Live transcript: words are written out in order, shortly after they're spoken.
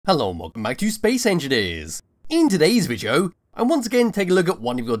Hello and welcome back to Space Engineers. In today's video, I once again take a look at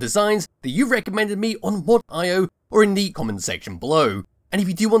one of your designs that you recommended me on Mod.io or in the comment section below. And if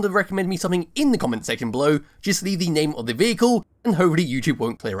you do want to recommend me something in the comment section below, just leave the name of the vehicle and hopefully YouTube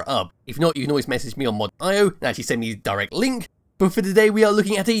won't clear it up. If not, you can always message me on Mod.io and actually send me the direct link. But for today we are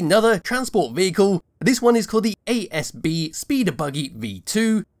looking at another transport vehicle. This one is called the ASB Speed Buggy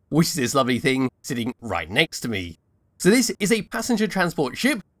V2, which is this lovely thing sitting right next to me. So this is a passenger transport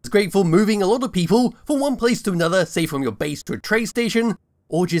ship. It's great for moving a lot of people from one place to another, say from your base to a trade station,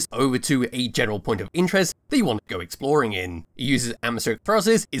 or just over to a general point of interest that you want to go exploring in. It uses atmospheric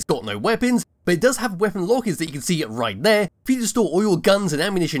thrusters, it's got no weapons, but it does have weapon lockers that you can see right there for you to store all your guns and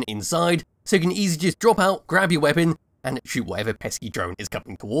ammunition inside, so you can easily just drop out, grab your weapon, and shoot whatever pesky drone is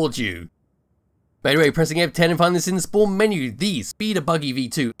coming towards you. But anyway, pressing F10 and find this in the spawn menu, the Speed Buggy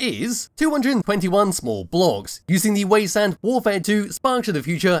V2 is 221 small blocks, using the Wasteland, Warfare 2, Sparks of the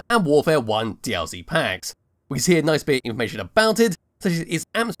Future, and Warfare 1 DLC packs. We see a nice bit of information about it, such as it's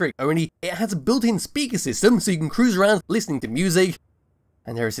atmospheric only, it has a built-in speaker system so you can cruise around listening to music,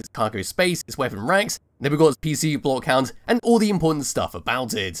 and there is its cargo space, its weapon racks, and then we've got its PC block count, and all the important stuff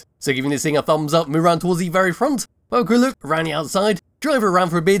about it. So giving this thing a thumbs up, move around towards the very front, well, good look around the outside, drive it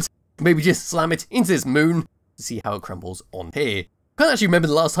around for a bit, maybe just slam it into this moon to see how it crumbles on here. Can't actually remember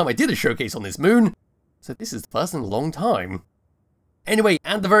the last time I did a showcase on this moon, so this is the first in a long time. Anyway,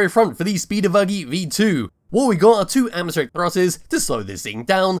 at the very front for the Speed Buggy V2, what we got are two atmospheric thrusters to slow this thing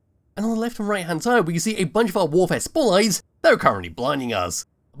down, and on the left and right hand side we can see a bunch of our warfare spotlights that are currently blinding us.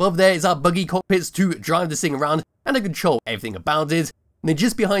 Above there is our buggy cockpits to drive this thing around and to control everything about it, and then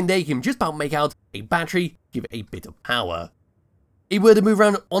just behind there you can just about make out a battery, give it a bit of power. If we were to move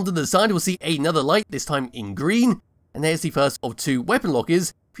around onto the side, we'll see another light, this time in green, and there's the first of two weapon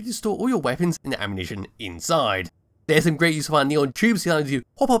lockers for you to store all your weapons and ammunition inside. There's some great use of our neon tubes to allow you to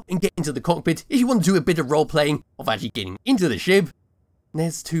hop up and get into the cockpit if you want to do a bit of role playing of actually getting into the ship. And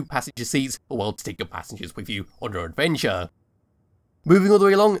there's two passenger seats, or well, to take your passengers with you on your adventure. Moving all the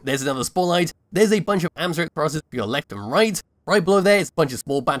way along, there's another spotlight, there's a bunch of atmospheric thrusters for your left and right. Right below there is a bunch of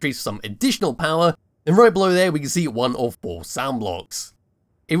small batteries for some additional power. And right below there we can see one of four sound blocks.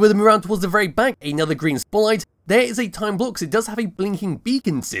 If we were to move around towards the very back, another green spotlight, there is a time block, so it does have a blinking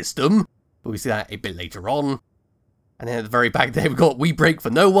beacon system, but we see that a bit later on. And then at the very back there we've got We Break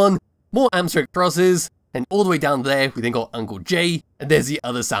for No One, more atmospheric thrusters, and all the way down there we then got Uncle J, and there's the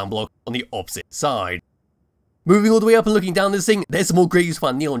other sound block on the opposite side. Moving all the way up and looking down this thing, there's some more great use for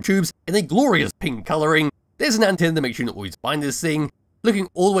our neon tubes in a glorious pink colouring. There's an antenna to make sure you always find this thing. Looking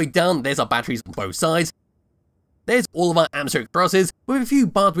all the way down, there's our batteries on both sides. There's all of our atmospheric thrusters with a few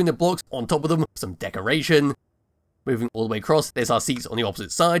barred window blocks on top of them for some decoration. Moving all the way across, there's our seats on the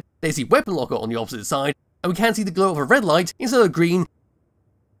opposite side. There's the weapon locker on the opposite side, and we can see the glow of a red light instead of green,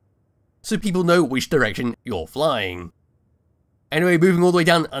 so people know which direction you're flying. Anyway, moving all the way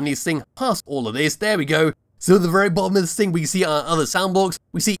down on this thing, past all of this, there we go. So at the very bottom of this thing, we see our other sound blocks,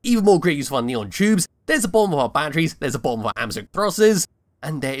 we see even more great use of our neon tubes, there's the bottom of our batteries, there's the bottom of our atmospheric thrusters,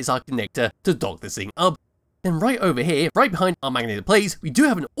 and there is our connector to dock this thing up. Then right over here, right behind our magnetic plates, we do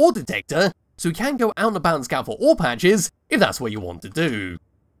have an ore detector, so we can go out and about and scout for ore patches, if that's what you want to do.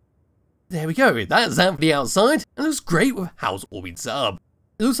 There we go, that's that for the outside, and looks great with how it's all been set up.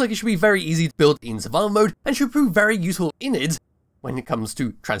 It looks like it should be very easy to build in survival mode, and should prove very useful in it, when it comes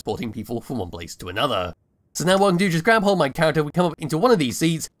to transporting people from one place to another. So now what I can do is just grab hold of my character, we come up into one of these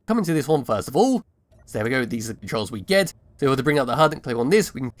seats, come into this one first of all. So there we go, these are the controls we get. So if we to bring up the HUD and click on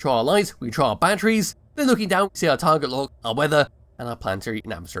this, we can control our lights, we control our batteries. Then looking down, we see our target lock, our weather, and our planetary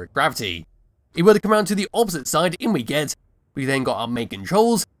and atmospheric gravity. If we were to come around to the opposite side, in we get, we then got our main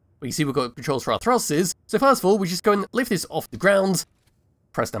controls. We see we've got controls for our thrusters. So first of all, we just go and lift this off the ground.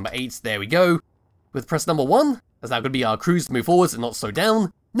 Press number 8, there we go. With press number 1, that's now going to be our cruise to move forwards and not slow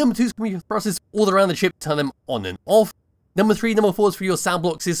down. Number 2 is going to be thrusters all around the ship, turn them on and off. Number 3, number 4 is for your sound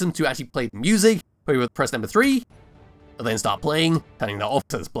block system to actually play the music. Where you would press number 3, and then start playing, turning that off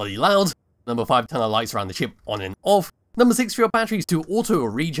because it's bloody loud. Number 5, turn the lights around the ship on and off. Number 6 for your batteries to auto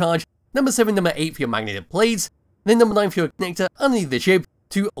or recharge. Number 7, number 8 for your magnetic plates. And then number 9 for your connector underneath the ship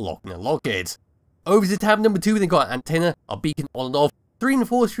to lock and unlock it. Over to tab number 2, then got our antenna, our beacon on and off. 3 and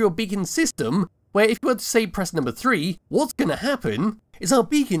 4 is for your beacon system, where if you were to say press number 3, what's going to happen is our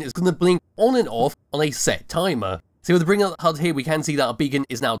beacon is going to blink on and off on a set timer. So with the bring up the HUD here, we can see that our beacon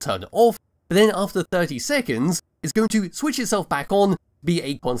is now turned off, but then after 30 seconds, it's going to switch itself back on, be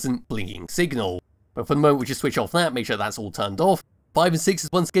a constant blinking signal. But for the moment, we just switch off that, make sure that's all turned off. 5 and 6 is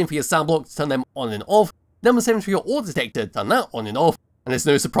once again for your sound block to turn them on and off. Number 7 is for your ore detector, turn that on and off. And there's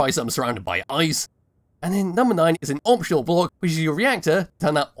no surprise that I'm surrounded by ice. And then number 9 is an optional block, which is your reactor.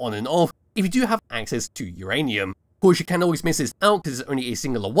 Turn that on and off if you do have access to uranium. Of course, you can always miss this out because it's only a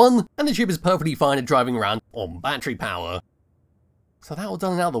singular one, and the ship is perfectly fine at driving around on battery power. So that all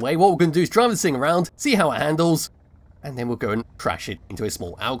done and out of the way, what we're going to do is drive this thing around, see how it handles, and then we'll go and crash it into a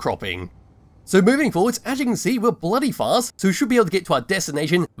small outcropping. So moving forwards, as you can see, we're bloody fast, so we should be able to get to our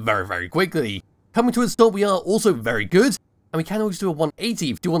destination very, very quickly. Coming to a stop, we are also very good, and we can always do a 180 if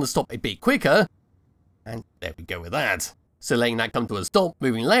you do want to stop a bit quicker. And there we go with that. So letting that come to a stop,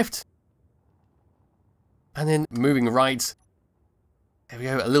 moving left, and then moving right. There we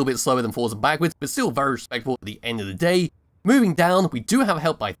go, a little bit slower than forwards and backwards, but still very respectable at the end of the day. Moving down, we do have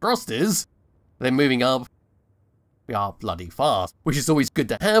help by thrusters. Then moving up, we are bloody fast, which is always good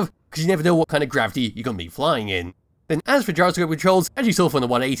to have, because you never know what kind of gravity you're going to be flying in. Then as for gyroscope controls, as you saw from the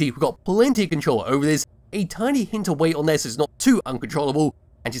 180, we've got plenty of control over this. A tiny hint of weight on this is not too uncontrollable,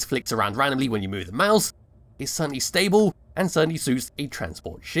 and just flicks around randomly when you move the mouse. It's certainly stable, and certainly suits a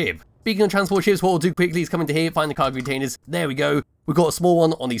transport ship. Speaking of transport ships, what we'll do quickly is come into here, find the cargo containers. There we go. We've got a small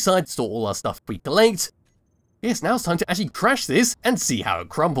one on the side to store all our stuff we collect. Yes, now it's time to actually crash this and see how it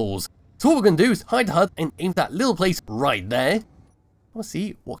crumples. So what we're going to do is hide the HUD and aim that little place right there. We'll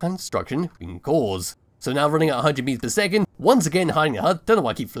see what kind of destruction we can cause. So now running at 100 meters per second, once again hiding the HUD. Don't know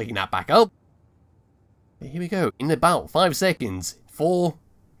why I keep flicking that back up. But here we go, in about 5 seconds. 4,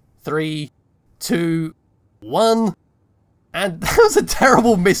 3, 2, 1. And that was a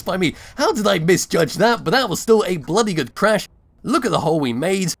terrible miss by me. How did I misjudge that? But that was still a bloody good crash. Look at the hole we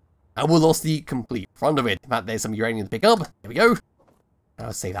made. And we lost the complete front of it. In fact, there's some uranium to pick up. There we go.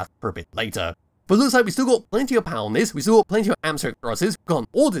 I'll save that for a bit later. But it looks like we still got plenty of power on this. We still got plenty of atmospheric thrusters. We've got an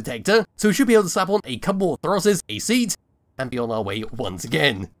ore detector. So we should be able to slap on a couple more thrusters, a seat, and be on our way once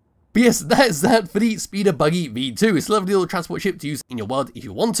again. But yes, that is that for the Speed Buggy V2. It's a lovely little transport ship to use in your world if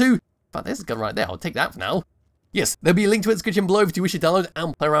you want to. But there's a gun right there. I'll take that for now. Yes, there'll be a link to it in the description below if you wish to download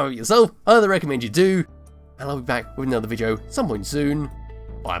and play around with it yourself. I highly recommend you do. And I'll be back with another video some point soon.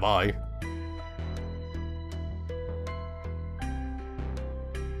 Bye bye.